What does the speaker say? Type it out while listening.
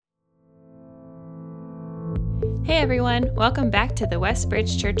Hey everyone, welcome back to the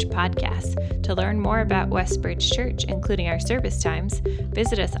Westbridge Church podcast. To learn more about Westbridge Church, including our service times,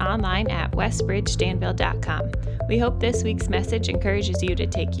 visit us online at westbridgedanville.com. We hope this week's message encourages you to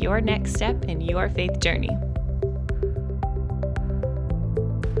take your next step in your faith journey.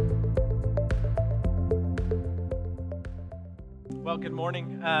 Well, good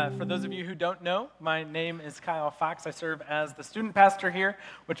morning. For those of you who don't know, my name is Kyle Fox. I serve as the student pastor here,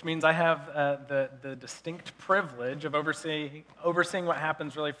 which means I have the distinct privilege of overseeing what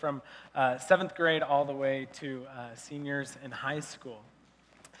happens really from 7th grade all the way to seniors in high school.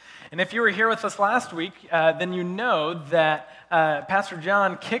 And if you were here with us last week, then you know that Pastor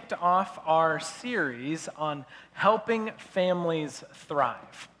John kicked off our series on helping families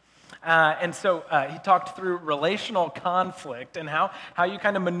thrive. And so he talked through relational conflict and how you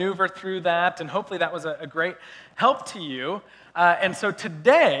kind of maneuver through that, and hopefully that was a great help to you. And so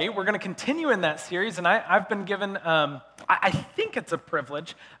today we're going to continue in that series, and I've been given, I think it's a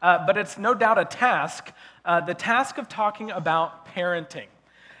privilege, but it's no doubt a task, the task of talking about parenting.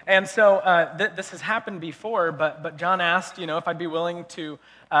 And so this has happened before, but John asked, if I'd be willing to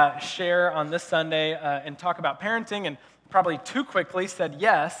share on this Sunday and talk about parenting, and probably too quickly said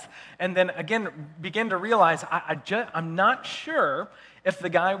yes, and then again began to realize I'm not sure if the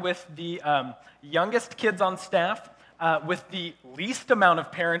guy with the youngest kids on staff, with the least amount of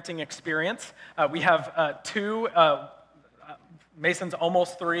parenting experience, we have two, Mason's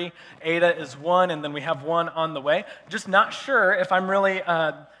almost 3, Ada is 1, and then we have 1 on the way. Just not sure if I'm really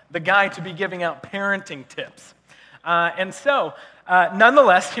the guy to be giving out parenting tips. And so,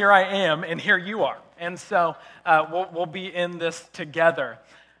 nonetheless, here I am, and here you are. And so we'll be in this together.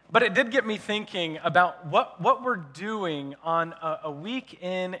 But it did get me thinking about what we're doing on a week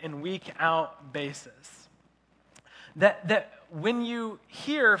in and week out basis. That when you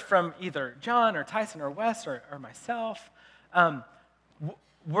hear from either John or Tyson or Wes or myself,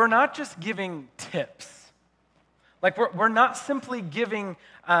 we're not just giving tips. Like we're not simply giving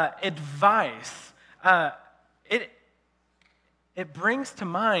advice. It brings to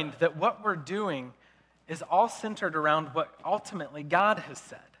mind that what we're doing is all centered around what ultimately God has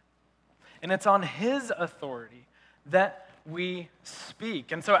said. And it's on His authority that we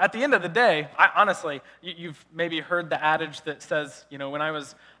speak. And so at the end of the day, honestly, you've maybe heard the adage that says, when I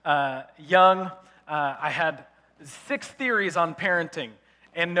was young, I had 6 theories on parenting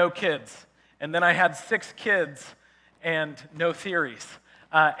and no kids. And then I had 6 kids and no theories.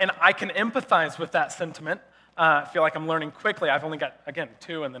 And I can empathize with that sentiment. I feel like I'm learning quickly. I've only got, again,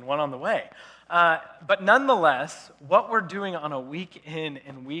 2 and then 1 on the way. But nonetheless, what we're doing on a week in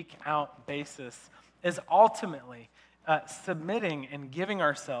and week out basis is ultimately submitting and giving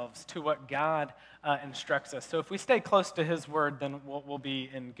ourselves to what God instructs us. So if we stay close to His word, then we'll be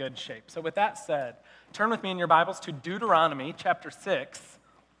in good shape. So with that said, turn with me in your Bibles to Deuteronomy chapter 6.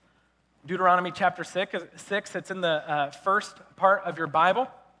 Deuteronomy chapter 6, it's in the first part of your Bible.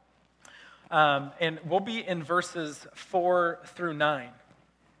 And we'll be in verses 4 through 9.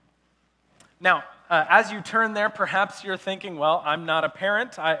 Now, as you turn there, perhaps you're thinking, well, I'm not a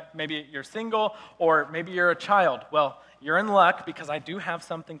parent. Maybe you're single, or maybe you're a child. Well, you're in luck because I do have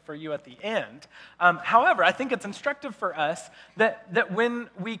something for you at the end. However, I think it's instructive for us that when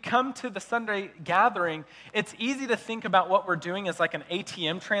we come to the Sunday gathering, it's easy to think about what we're doing as like an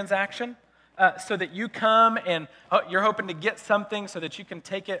ATM transaction. So that you come and you're hoping to get something so that you can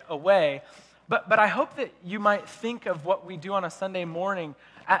take it away. But I hope that you might think of what we do on a Sunday morning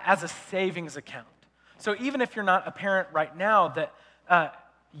as a savings account. So even if you're not a parent right now, that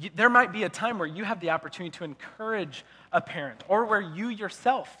there might be a time where you have the opportunity to encourage a parent, or where you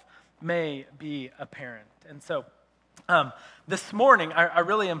yourself may be a parent. And so this morning, I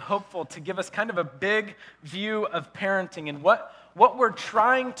really am hopeful to give us kind of a big view of parenting and what we're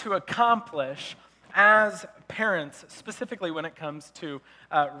trying to accomplish as parents, specifically when it comes to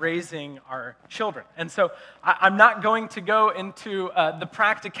raising our children. And so I'm not going to go into the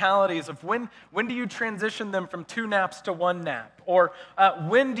practicalities of when do you transition them from 2 naps to 1 nap, or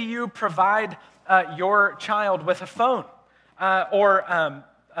when do you provide your child with a phone, or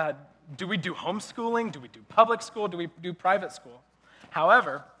do we do homeschooling, do we do public school, do we do private school?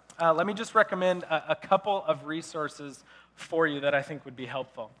 However, let me just recommend a couple of resources for you that I think would be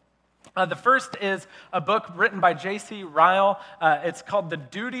helpful. The first is a book written by J.C. Ryle. It's called The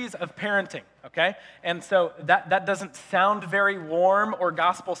Duties of Parenting, okay? And so that doesn't sound very warm or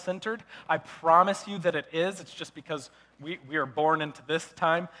gospel-centered. I promise you that it is. It's just because we are born into this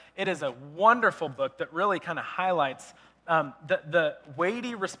time. It is a wonderful book that really kind of highlights the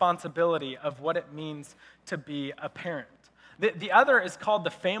weighty responsibility of what it means to be a parent. The other is called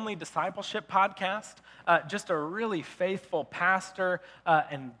the Family Discipleship Podcast. Just a really faithful pastor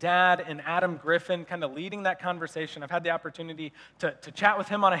and dad and Adam Griffin kind of leading that conversation. I've had the opportunity to chat with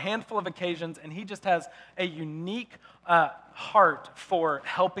him on a handful of occasions, and he just has a unique heart for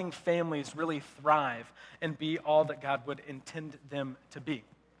helping families really thrive and be all that God would intend them to be.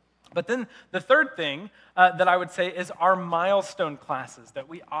 But then the third thing that I would say is our milestone classes that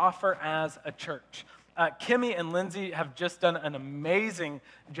we offer as a church. Kimmy and Lindsay have just done an amazing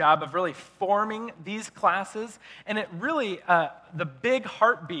job of really forming these classes, and it really, the big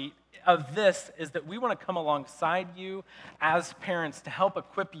heartbeat of this is that we want to come alongside you as parents to help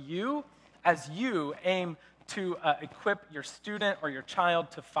equip you as you aim to equip your student or your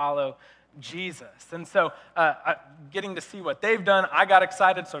child to follow Jesus. And so getting to see what they've done, I got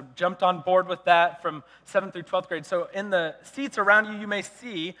excited, so jumped on board with that from 7th through 12th grade. So in the seats around you, you may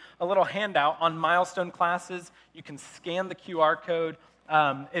see a little handout on milestone classes. You can scan the QR code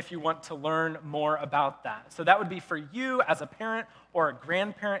if you want to learn more about that. So that would be for you as a parent or a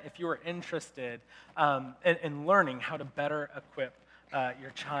grandparent if you are interested in learning how to better equip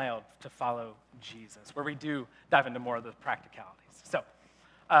your child to follow Jesus, where we do dive into more of the practicalities. So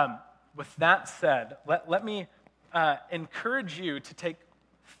with that said, let me encourage you to take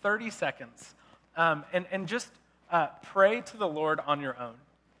 30 seconds and just pray to the Lord on your own.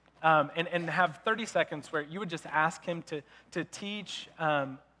 And have 30 seconds where you would just ask him to teach,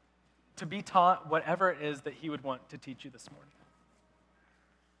 to be taught whatever it is that he would want to teach you this morning.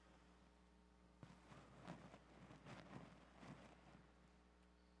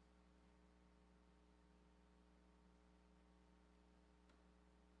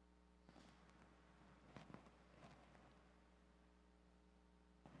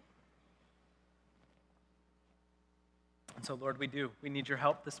 And so, Lord, we need your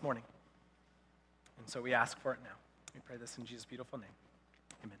help this morning. And so we ask for it now. We pray this in Jesus' beautiful name.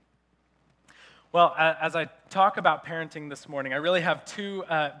 Amen. Well, as I talk about parenting this morning, I really have two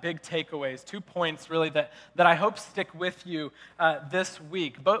big takeaways, 2 points really that I hope stick with you this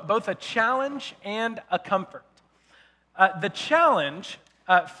week, both a challenge and a comfort. The challenge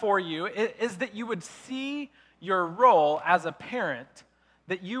for you is that you would see your role as a parent,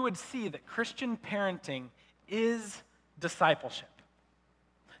 that you would see that Christian parenting is discipleship.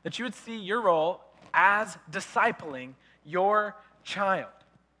 That you would see your role as discipling your child.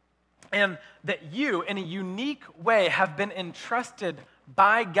 And that you, in a unique way, have been entrusted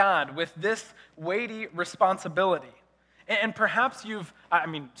by God with this weighty responsibility. And perhaps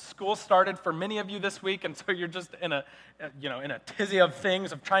school started for many of you this week, and so you're just in a tizzy of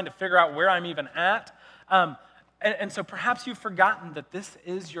things of trying to figure out where I'm even at. And so perhaps you've forgotten that this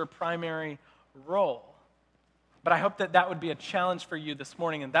is your primary role. But I hope that would be a challenge for you this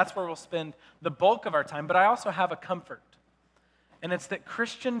morning, and that's where we'll spend the bulk of our time. But I also have a comfort, and it's that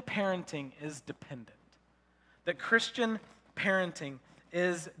Christian parenting is dependent. That Christian parenting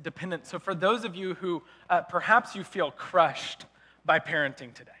is dependent. So for those of you who perhaps you feel crushed by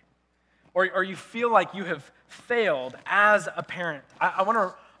parenting today, or you feel like you have failed as a parent, I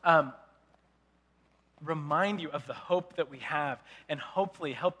want to remind you of the hope that we have, and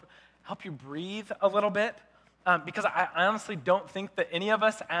hopefully help you breathe a little bit. Because I honestly don't think that any of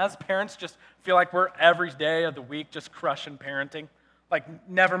us as parents just feel like we're every day of the week just crushing parenting, like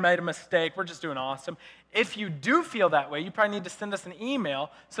never made a mistake, we're just doing awesome. If you do feel that way, you probably need to send us an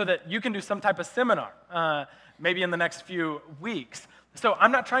email so that you can do some type of seminar, maybe in the next few weeks. So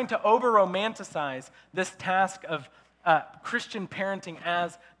I'm not trying to over-romanticize this task of Christian parenting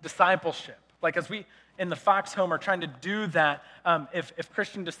as discipleship. Like as we in the Fox home are trying to do that, if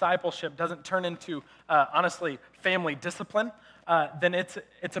Christian discipleship doesn't turn into, honestly, family discipline, then it's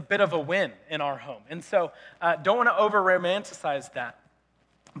a bit of a win in our home. And so don't want to over-romanticize that.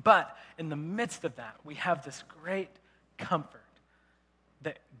 But in the midst of that, we have this great comfort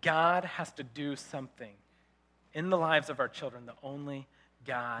that God has to do something in the lives of our children that only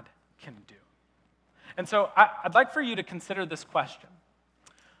God can do. And so I'd like for you to consider this question.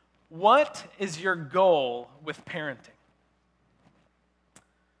 What is your goal with parenting?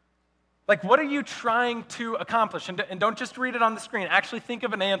 Like, what are you trying to accomplish? And don't just read it on the screen. Actually think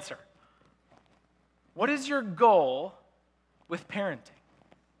of an answer. What is your goal with parenting?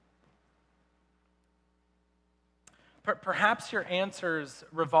 Perhaps your answers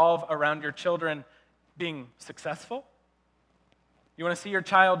revolve around your children being successful. You want to see your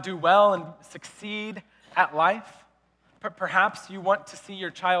child do well and succeed at life. Perhaps you want to see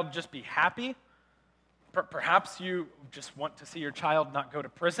your child just be happy. Perhaps you just want to see your child not go to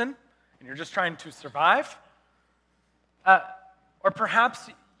prison, and you're just trying to survive. Or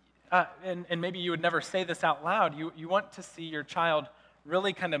perhaps and maybe you would never say this out loud, you want to see your child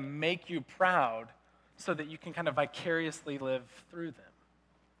really kind of make you proud so that you can kind of vicariously live through them.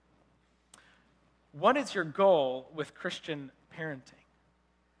 What is your goal with Christian parenting?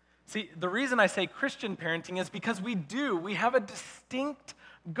 See, the reason I say Christian parenting is because we have a distinct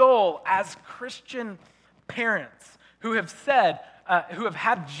goal as Christian parents who have who have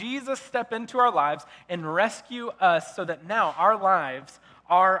had Jesus step into our lives and rescue us so that now our lives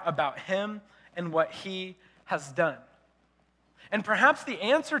are about him and what he has done. And perhaps the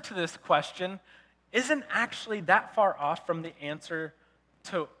answer to this question isn't actually that far off from the answer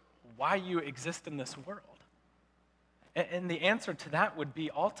to why you exist in this world. And the answer to that would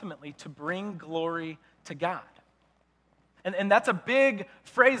be ultimately to bring glory to God. And that's a big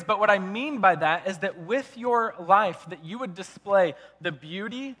phrase, but what I mean by that is that with your life, that you would display the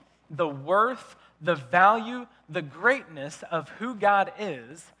beauty, the worth, the value, the greatness of who God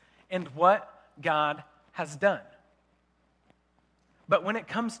is and what God has done. But when it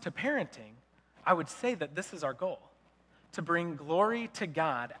comes to parenting, I would say that this is our goal, to bring glory to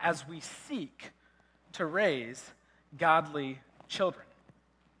God as we seek to raise godly children.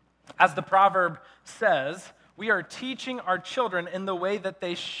 As the proverb says, we are teaching our children in the way that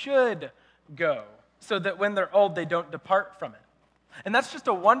they should go, so that when they're old, they don't depart from it. And that's just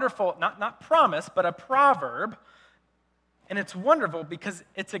a wonderful, not promise, but a proverb. And it's wonderful because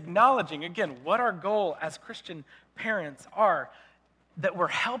it's acknowledging, again, what our goal as Christian parents are, that we're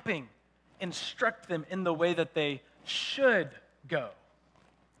helping instruct them in the way that they should go,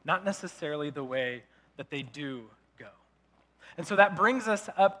 not necessarily the way that they do go. And so that brings us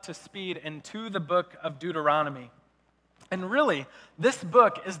up to speed into the book of Deuteronomy. And really, this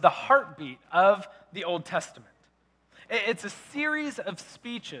book is the heartbeat of the Old Testament. It's a series of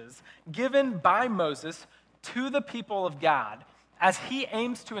speeches given by Moses to the people of God as he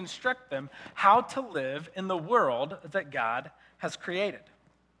aims to instruct them how to live in the world that God has created.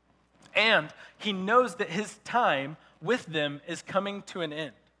 And he knows that his time with them is coming to an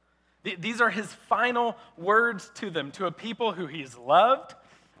end. These are his final words to them, to a people who he's loved,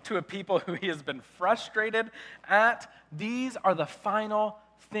 to a people who he has been frustrated at. These are the final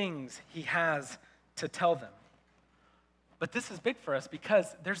things he has to tell them. But this is big for us because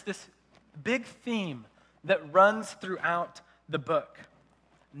there's this big theme that runs throughout the book,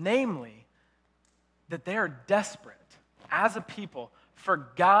 namely that they are desperate as a people for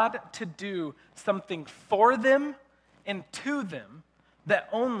God to do something for them and to them that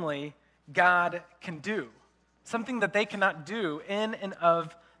only God can do, something that they cannot do in and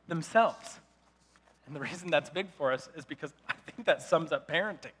of themselves. And the reason that's big for us is because I think that sums up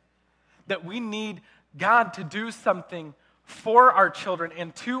parenting, that we need God to do something for our children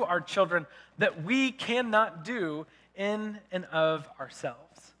and to our children that we cannot do in and of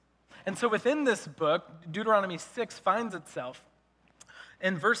ourselves. And so within this book, Deuteronomy 6 finds itself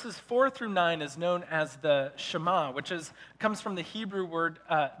in verses 4 through 9 is known as the Shema, which comes from the Hebrew word,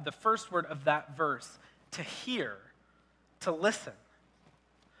 the first word of that verse, to hear, to listen.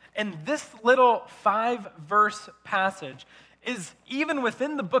 And this little 5-verse passage is, even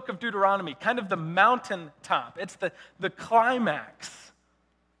within the book of Deuteronomy, kind of the mountaintop. It's the climax,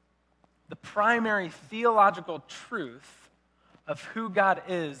 the primary theological truth of who God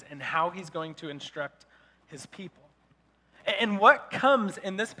is and how he's going to instruct his people. And what comes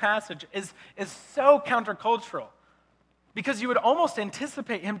in this passage is so countercultural, because you would almost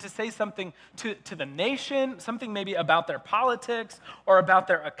anticipate him to say something to the nation, something maybe about their politics or about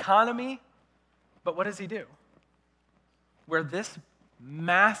their economy. But what does he do? Where this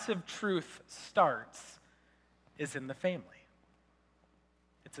massive truth starts is in the family.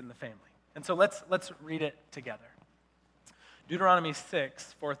 It's in the family. And so let's read it together. Deuteronomy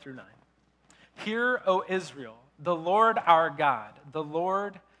 6, 4 through 9. Hear, O Israel, the Lord our God, the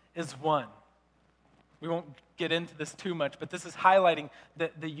Lord is one. We won't get into this too much, but this is highlighting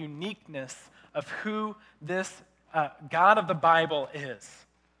the uniqueness of who this God of the Bible is,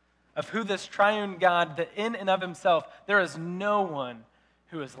 of who this triune God, that in and of himself, there is no one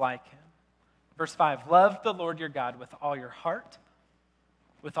who is like him. Verse 5, love the Lord your God with all your heart,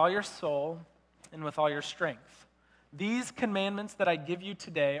 with all your soul, and with all your strength. These commandments that I give you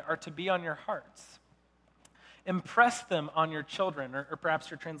today are to be on your hearts. Impress them on your children, or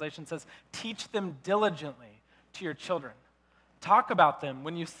perhaps your translation says, teach them diligently to your children. Talk about them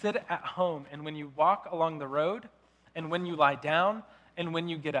when you sit at home and when you walk along the road and when you lie down and when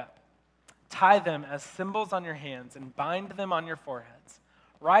you get up. Tie them as symbols on your hands and bind them on your foreheads.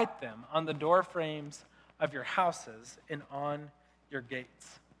 Write them on the door frames of your houses and on your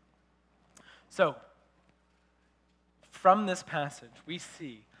gates. So, from this passage, we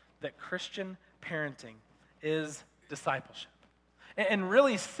see that Christian parenting is discipleship. And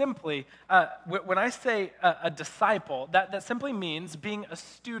really simply, when I say a disciple, that simply means being a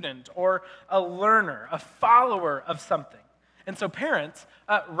student or a learner, a follower of something. And so parents,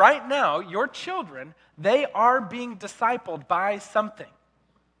 right now, your children, they are being discipled by something.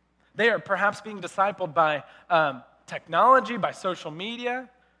 They are perhaps being discipled by technology, by social media,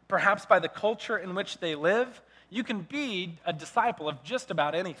 perhaps by the culture in which they live. You can be a disciple of just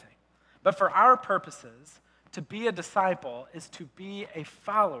about anything. But for our purposes, to be a disciple is to be a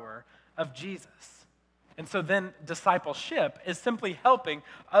follower of Jesus. And so then discipleship is simply helping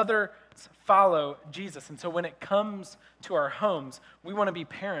others follow Jesus. And so when it comes to our homes, we want to be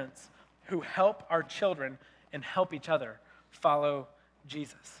parents who help our children and help each other follow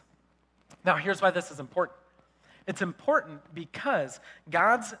Jesus. Now, here's why this is important. It's important because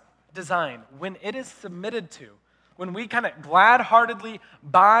God's design, when it is submitted to, when we kind of glad-heartedly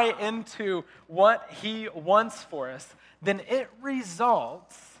buy into what he wants for us, then it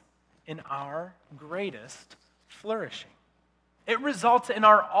results in our greatest flourishing. It results in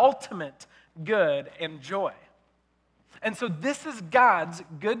our ultimate good and joy. And so this is God's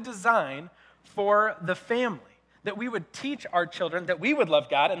good design for the family, that we would teach our children that we would love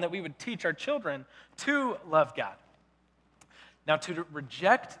God and that we would teach our children to love God. Now, to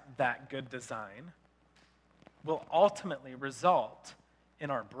reject that good design will ultimately result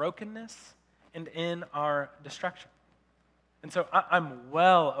in our brokenness and in our destruction. And so I'm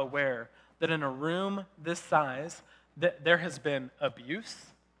well aware that in a room this size, that there has been abuse,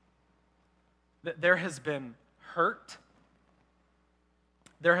 that there has been hurt,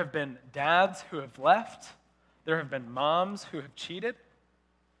 there have been dads who have left, there have been moms who have cheated.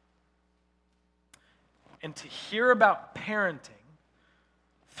 And to hear about parenting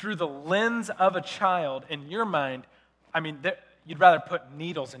through the lens of a child, in your mind, you'd rather put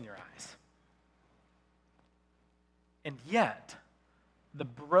needles in your eyes. And yet, the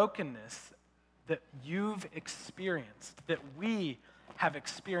brokenness that you've experienced, that we have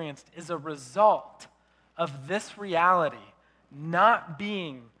experienced, is a result of this reality not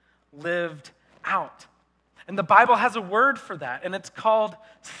being lived out. And the Bible has a word for that, and it's called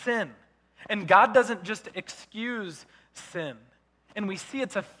sin. And God doesn't just excuse sin. And we see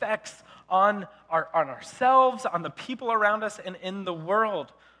its effects on ourselves, on the people around us, and in the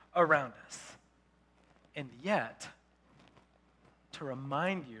world around us. And yet, to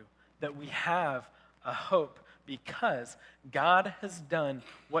remind you that we have a hope because God has done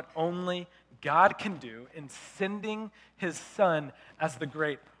what only God can do in sending his Son as the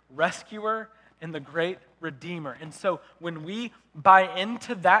great rescuer and the great redeemer. And so when we buy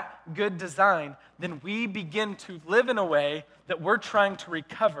into that good design, then we begin to live in a way that we're trying to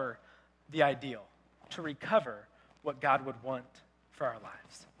recover the ideal, to recover what God would want for our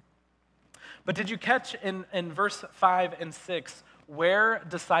lives. But did you catch in verse 5 and 6 where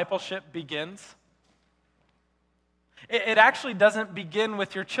discipleship begins? It actually doesn't begin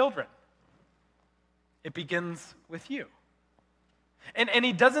with your children. It begins with you. And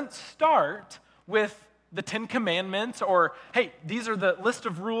he doesn't start with the 10 Commandments or, hey, these are the list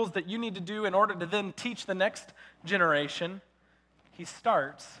of rules that you need to do in order to then teach the next generation. He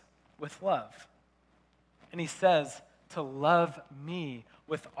starts with love. And he says to love me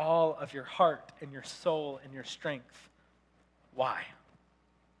with all of your heart and your soul and your strength. Why?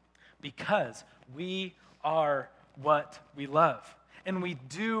 Because we are what we love. And we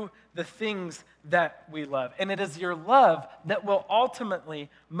do the things that we love. And it is your love that will ultimately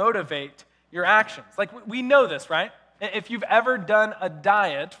motivate your actions. Like, we know this, right? If you've ever done a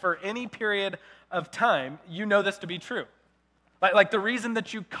diet for any period of time, you know this to be true. Like the reason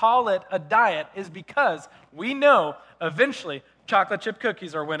that you call it a diet is because we know eventually chocolate chip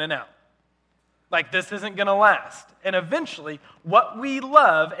cookies are winning out. Like, this isn't going to last. And eventually, what we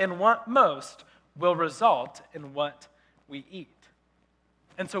love and want most will result in what we eat.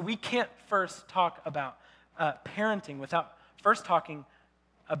 And so we can't first talk about parenting without first talking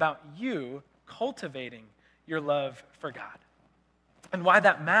about you cultivating your love for God. And why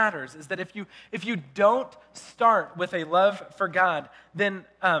that matters is that if you don't start with a love for God, then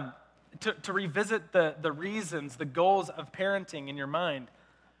to revisit the reasons, the goals of parenting in your mind,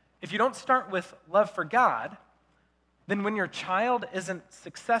 if you don't start with love for God, then when your child isn't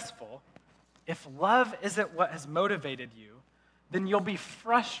successful, if love isn't what has motivated you, then you'll be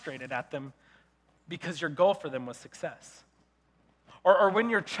frustrated at them because your goal for them was success. Or when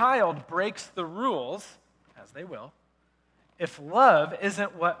your child breaks the rules, as they will, if love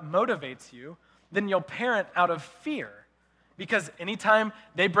isn't what motivates you, then you'll parent out of fear. Because anytime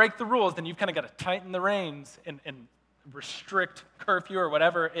they break the rules, then you've kind of got to tighten the reins and restrict curfew or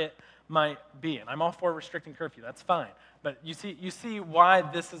whatever it might be. And I'm all for restricting curfew. That's fine. But you see why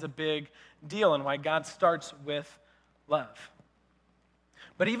this is a big deal and why God starts with love.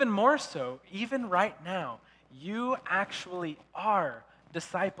 But even more so, even right now, you actually are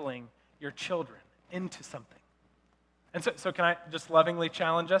discipling your children into something. And so can I just lovingly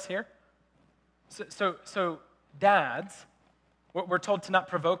challenge us here? So dads, we're told to not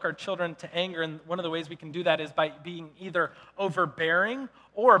provoke our children to anger, and one of the ways we can do that is by being either overbearing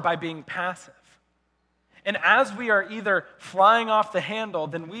or by being passive. And as we are either flying off the handle,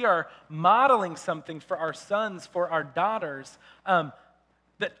 then we are modeling something for our sons, for our daughters,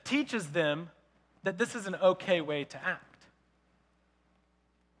 that teaches them that this is an okay way to act.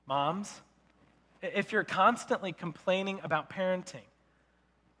 Moms, if you're constantly complaining about parenting,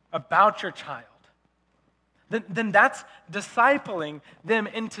 about your child, then that's discipling them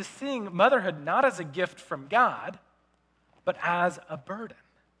into seeing motherhood not as a gift from God, but as a burden.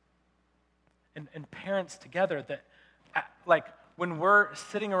 And parents together, that like when we're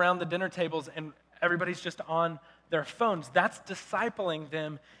sitting around the dinner tables and everybody's just on their phones, that's discipling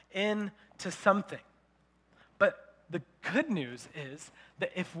them into something. But the good news is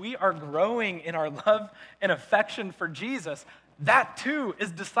that if we are growing in our love and affection for Jesus, that too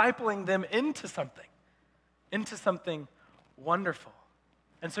is discipling them into something wonderful.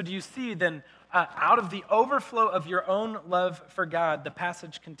 And so do you see then, out of the overflow of your own love for God, the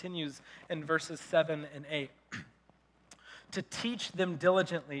passage continues in verses 7 and 8. To teach them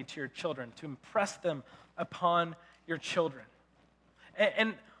diligently to your children, to impress them upon your children.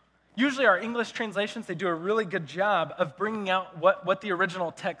 And usually our English translations, they do a really good job of bringing out what the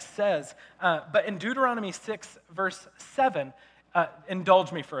original text says. But in Deuteronomy 6, verse 7,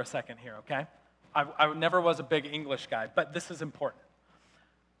 indulge me for a second here, okay? I never was a big English guy, but this is important.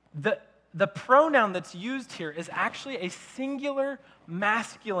 The pronoun that's used here is actually a singular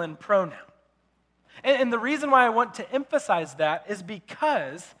masculine pronoun. And the reason why I want to emphasize that is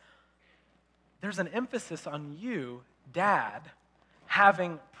because there's an emphasis on you, dad,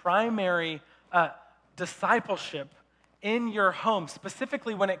 having primary discipleship in your home,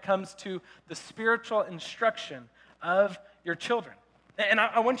 specifically when it comes to the spiritual instruction of your children. And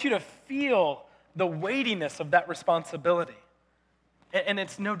I want you to feel the weightiness of that responsibility. And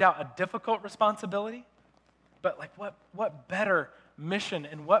it's no doubt a difficult responsibility, but like what better mission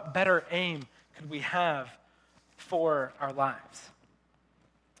and what better aim could we have for our lives?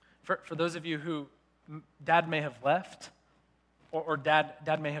 For those of you who dad may have left, or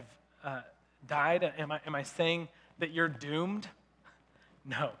dad may have died, am I saying that you're doomed?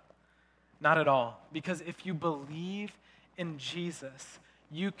 No, not at all. Because if you believe in Jesus,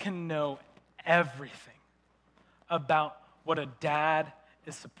 you can know everything about what a dad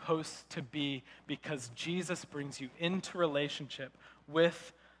is supposed to be, because Jesus brings you into relationship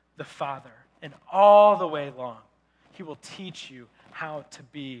with the Father. And all the way along, he will teach you how to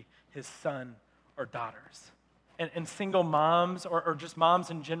be his son or daughters. And single moms, or just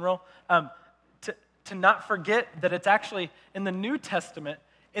moms in general, to not forget that it's actually in the New Testament,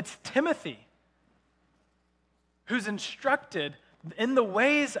 it's Timothy who's instructed in the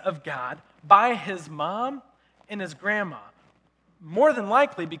ways of God by his mom and his grandma, more than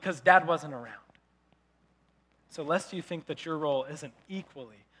likely because dad wasn't around. So lest you think that your role isn't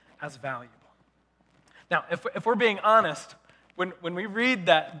equally as valuable. Now, if we're being honest, when we read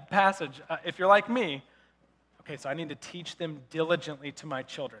that passage, if you're like me, okay, so I need to teach them diligently to my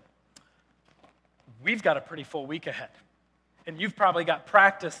children. We've got a pretty full week ahead. And you've probably got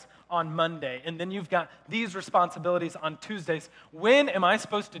practice on Monday, and then you've got these responsibilities on Tuesdays. When am I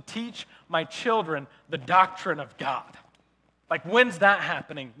supposed to teach my children the doctrine of God? Like, when's that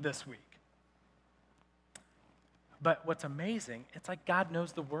happening this week? But what's amazing, it's like God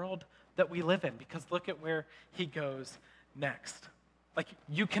knows the world that we live in, because look at where he goes next. Like,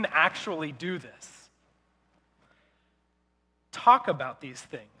 you can actually do this. Talk about these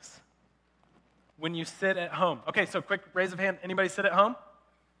things when you sit at home. Okay, so quick raise of hand. Anybody sit at home?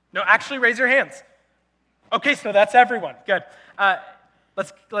 No, actually raise your hands. Okay, so that's everyone. Good.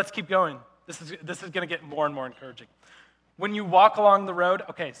 Let's keep going. This is going to get more and more encouraging. When you walk along the road,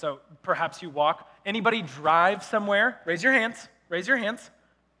 okay, so perhaps you walk. Anybody drive somewhere? Raise your hands. Raise your hands.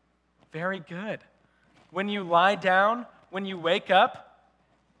 Very good. When you lie down, when you wake up,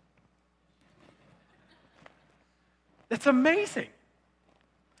 it's amazing.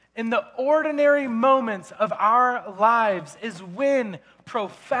 In the ordinary moments of our lives is when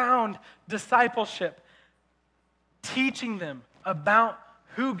profound discipleship, teaching them about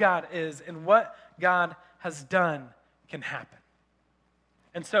who God is and what God has done, can happen.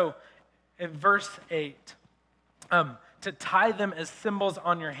 And so in verse 8, to tie them as symbols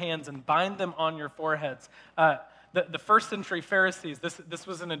on your hands and bind them on your foreheads. The first century Pharisees, this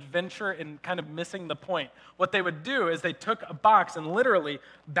was an adventure in kind of missing the point. What they would do is they took a box and literally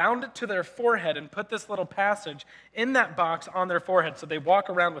bound it to their forehead and put this little passage in that box on their forehead. So they walk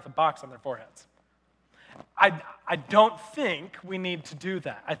around with a box on their foreheads. I don't think we need to do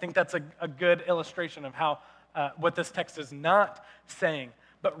that. I think that's a good illustration of how what this text is not saying,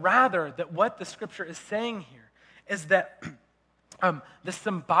 but rather that what the scripture is saying here is that the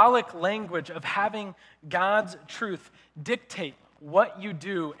symbolic language of having God's truth dictate what you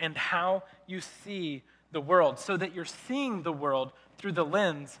do and how you see the world, so that you're seeing the world through the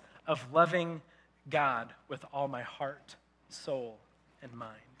lens of loving God with all my heart, soul, and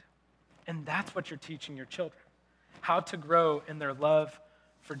mind. And that's what you're teaching your children, how to grow in their love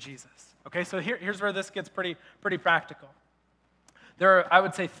for Jesus. Okay, so here's where this gets pretty practical. There are, I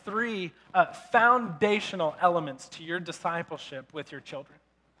would say, three foundational elements to your discipleship with your children.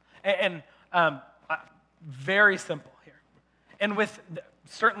 And very simple here. And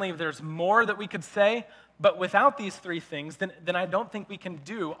certainly there's more that we could say, but without these three things, then I don't think we can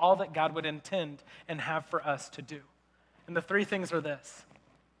do all that God would intend and have for us to do. And the three things are this: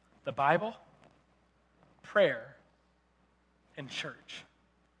 the Bible, prayer, and church.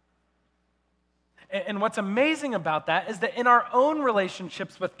 And what's amazing about that is that in our own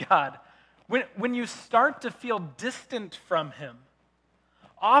relationships with God, when you start to feel distant from Him,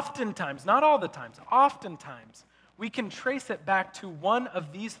 oftentimes, not all the times, oftentimes, we can trace it back to one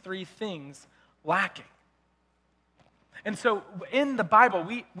of these three things lacking. And so in the Bible,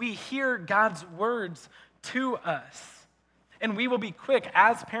 we hear God's words to us. And we will be quick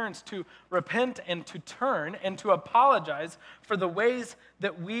as parents to repent and to turn and to apologize for the ways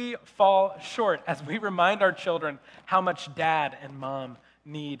that we fall short as we remind our children how much dad and mom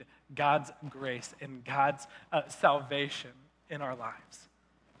need God's grace and God's salvation in our lives.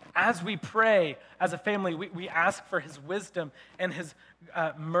 As we pray as a family, we ask for His wisdom and His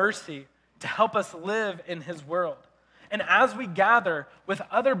mercy to help us live in His world. And as we gather with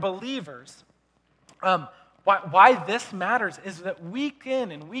other believers, why this matters is that week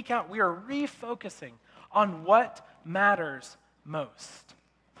in and week out, we are refocusing on what matters most.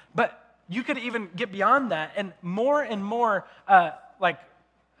 But you could even get beyond that, and more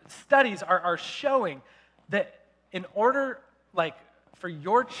studies are showing that in order for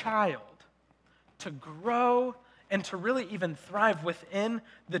your child to grow and to really even thrive within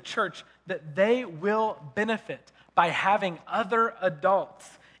the church, that they will benefit by having other adults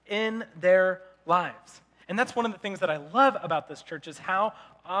in their lives. And that's one of the things that I love about this church is how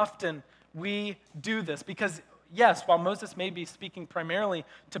often we do this. Because, yes, while Moses may be speaking primarily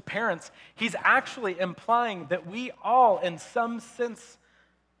to parents, he's actually implying that we all, in some sense,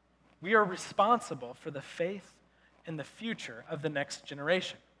 we are responsible for the faith and the future of the next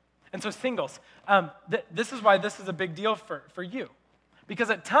generation. And so singles, this is why this is a big deal for you. Because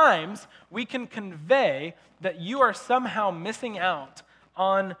at times, we can convey that you are somehow missing out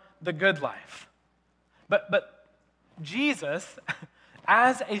on the good life. But Jesus,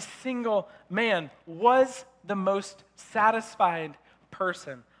 as a single man, was the most satisfied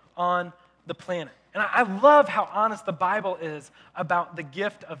person on the planet. And I love how honest the Bible is about the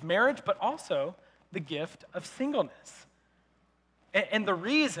gift of marriage, but also the gift of singleness. And the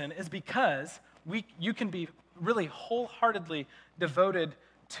reason is because you can be really wholeheartedly devoted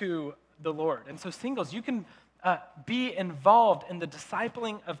to the Lord. And so singles, you can be involved in the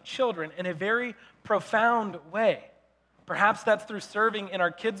discipling of children in a very profound way. Perhaps that's through serving in our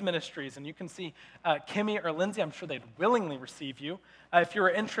kids' ministries, and you can see Kimmy or Lindsay. I'm sure they'd willingly receive you if you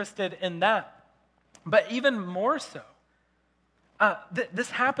were interested in that. But even more so, this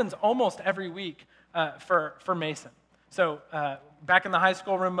happens almost every week for Mason. So back in the high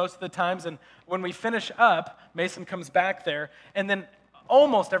school room most of the times, and when we finish up, Mason comes back there, and then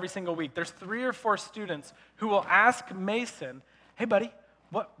almost every single week, there's 3 or 4 students who will ask Mason, "Hey, buddy,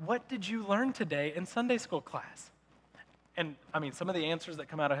 what did you learn today in Sunday school class?" And, I mean, some of the answers that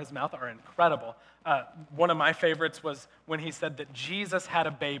come out of his mouth are incredible. One of my favorites was when he said that Jesus had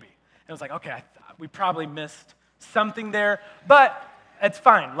a baby. And I was like, okay, we probably missed something there, but it's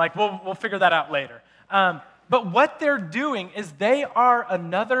fine. Like, we'll figure that out later. But what they're doing is they are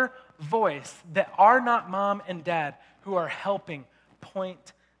another voice that are not mom and dad who are helping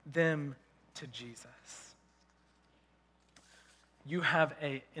point them to Jesus. You have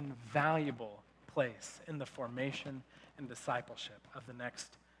an invaluable place in the formation and discipleship of the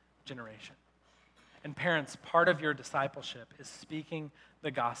next generation. And parents, part of your discipleship is speaking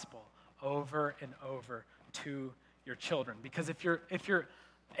the gospel over and over to your children. Because if you're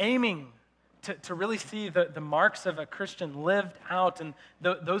aiming to really see the marks of a Christian lived out and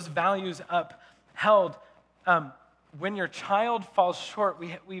those values upheld. When your child falls short,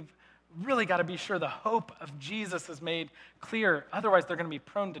 we've really got to be sure the hope of Jesus is made clear. Otherwise, they're going to be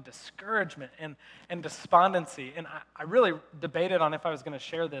prone to discouragement and despondency. And I really debated on if I was going to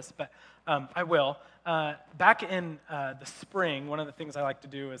share this, but I will. Back in the spring, one of the things I like to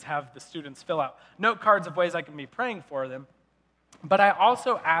do is have the students fill out note cards of ways I can be praying for them. But I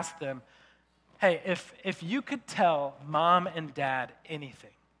also asked them, hey, if you could tell mom and dad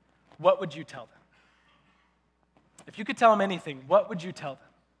anything, what would you tell them? If you could tell them anything, what would you tell them?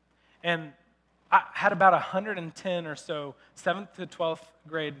 And I had about 110 or so 7th to 12th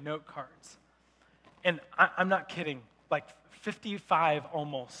grade note cards. And I'm not kidding, like 55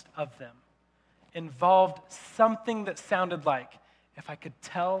 almost of them involved something that sounded like, if I could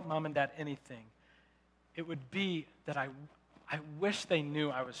tell mom and dad anything, it would be that I wish they knew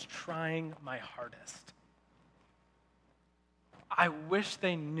I was trying my hardest. I wish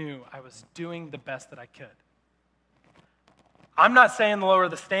they knew I was doing the best that I could. I'm not saying lower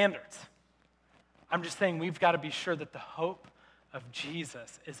the standards. I'm just saying we've got to be sure that the hope of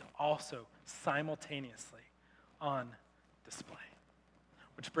Jesus is also simultaneously on display.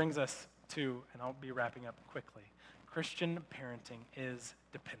 Which brings us to, and I'll be wrapping up quickly, Christian parenting is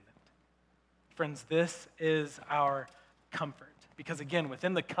dependent. Friends, this is our comfort. Because again,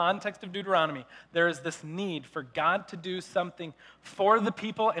 within the context of Deuteronomy, there is this need for God to do something for the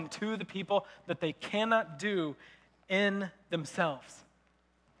people and to the people that they cannot do in themselves.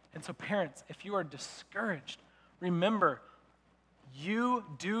 And so parents, if you are discouraged, remember, you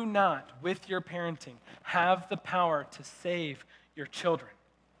do not, with your parenting, have the power to save your children.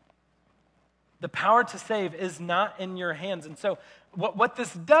 The power to save is not in your hands. And so what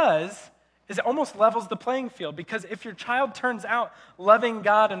this does is it almost levels the playing field, because if your child turns out loving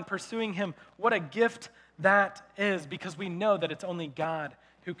God and pursuing Him, what a gift that is, because we know that it's only God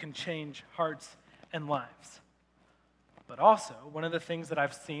who can change hearts and lives. But also, one of the things that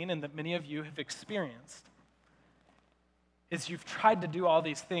I've seen and that many of you have experienced is you've tried to do all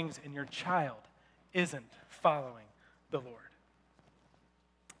these things and your child isn't following the Lord.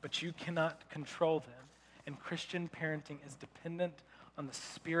 But you cannot control them, and Christian parenting is dependent on the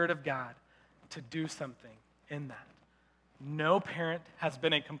Spirit of God to do something in that. No parent has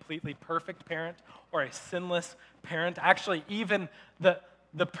been a completely perfect parent or a sinless parent. Actually, even the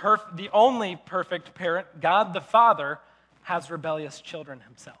only perfect parent, God the Father, has rebellious children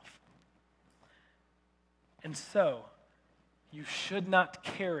himself. And so, you should not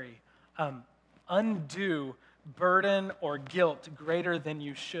carry undue burden or guilt greater than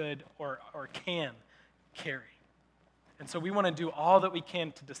you should or can carry. And so we want to do all that we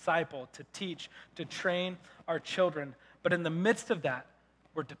can to disciple, to teach, to train our children. But in the midst of that,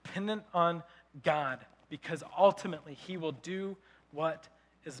 we're dependent on God, because ultimately He will do what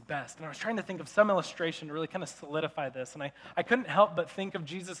is best. And I was trying to think of some illustration to really kind of solidify this, and I couldn't help but think of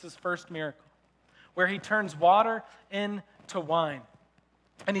Jesus' first miracle, where He turns water into wine.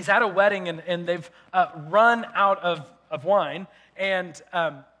 And He's at a wedding, and they've run out of wine, and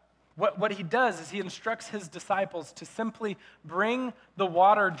what He does is He instructs His disciples to simply bring the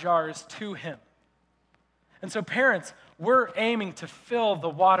water jars to Him. And so parents, we're aiming to fill the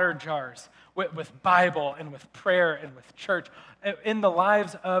water jars with Bible and with prayer and with church in the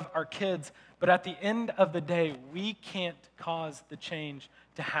lives of our kids. But at the end of the day, we can't cause the change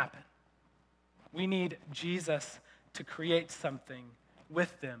to happen. We need Jesus to create something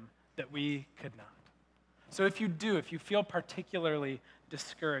with them that we could not. So if you feel particularly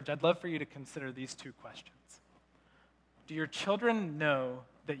discouraged, I'd love for you to consider these two questions. Do your children know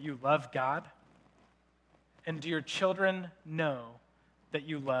that you love God? And do your children know that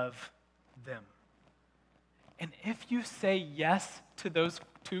you love them? And if you say yes to those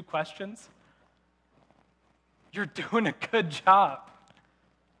two questions, you're doing a good job.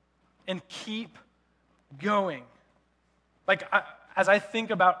 And keep going. As I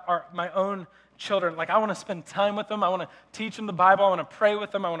think about my own children, I want to spend time with them. I want to teach them the Bible. I want to pray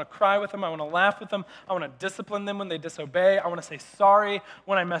with them. I want to cry with them. I want to laugh with them. I want to discipline them when they disobey. I want to say sorry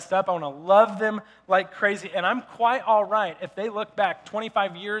when I messed up. I want to love them like crazy. And I'm quite all right if they look back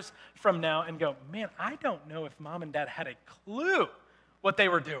 25 years from now and go, man, I don't know if mom and dad had a clue what they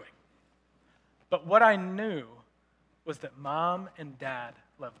were doing. But what I knew was that mom and dad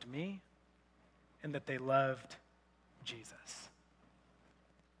loved me and that they loved Jesus.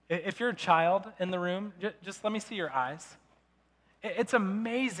 If you're a child in the room, just let me see your eyes. It's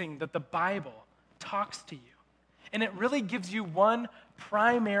amazing that the Bible talks to you. And it really gives you one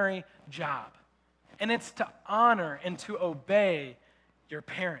primary job. And it's to honor and to obey your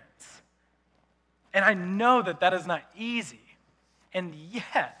parents. And I know that that is not easy. And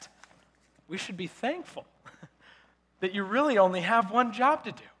yet, we should be thankful that you really only have one job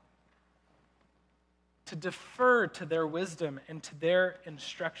to do: to defer to their wisdom and to their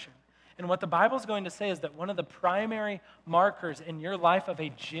instruction. And what the Bible is going to say is that one of the primary markers in your life of a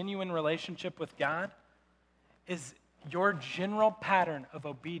genuine relationship with God is your general pattern of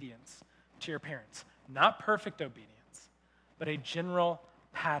obedience to your parents. Not perfect obedience, but a general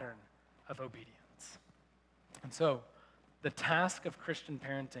pattern of obedience. And so, the task of Christian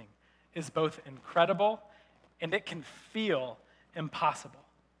parenting is both incredible and it can feel impossible.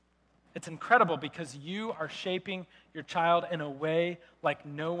 It's incredible because you are shaping your child in a way like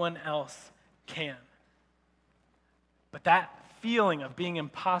no one else can. But that feeling of being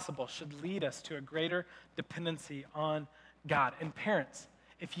impossible should lead us to a greater dependency on God. And parents,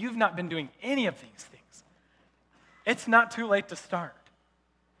 if you've not been doing any of these things, it's not too late to start.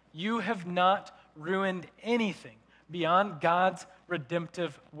 You have not ruined anything beyond God's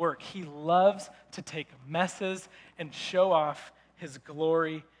redemptive work. He loves to take messes and show off his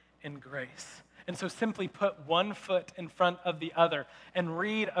glory and grace. And so simply put one foot in front of the other and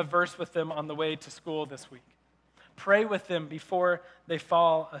read a verse with them on the way to school this week. Pray with them before they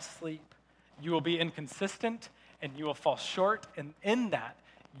fall asleep. You will be inconsistent and you will fall short, and in that,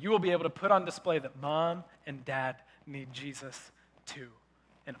 you will be able to put on display that mom and dad need Jesus too.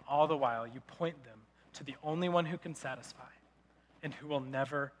 And all the while, you point them to the only one who can satisfy and who will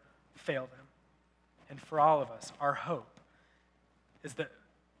never fail them. And for all of us, our hope is that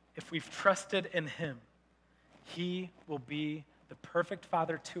if we've trusted in him, he will be the perfect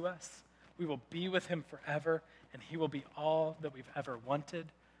father to us. We will be with him forever, and he will be all that we've ever wanted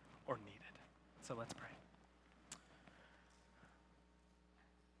or needed. So let's pray.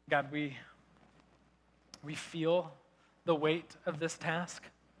 God, we feel the weight of this task.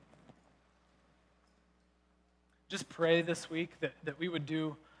 Just pray this week that we would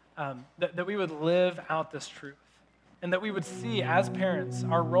do, that we would live out this truth. And that we would see as parents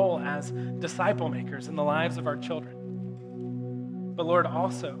our role as disciple makers in the lives of our children. But Lord,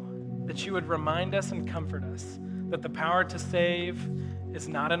 also that you would remind us and comfort us that the power to save is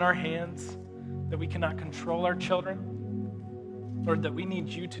not in our hands, that we cannot control our children. Lord, that we need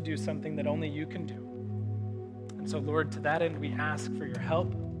you to do something that only you can do. And so, Lord, to that end, we ask for your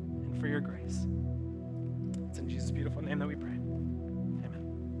help and for your grace. It's in Jesus' beautiful name that we pray.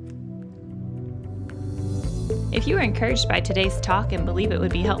 If you were encouraged by today's talk and believe it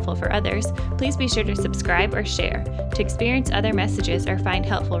would be helpful for others, please be sure to subscribe or share. To experience other messages or find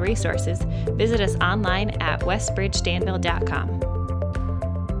helpful resources, visit us online at westbridgedanville.com.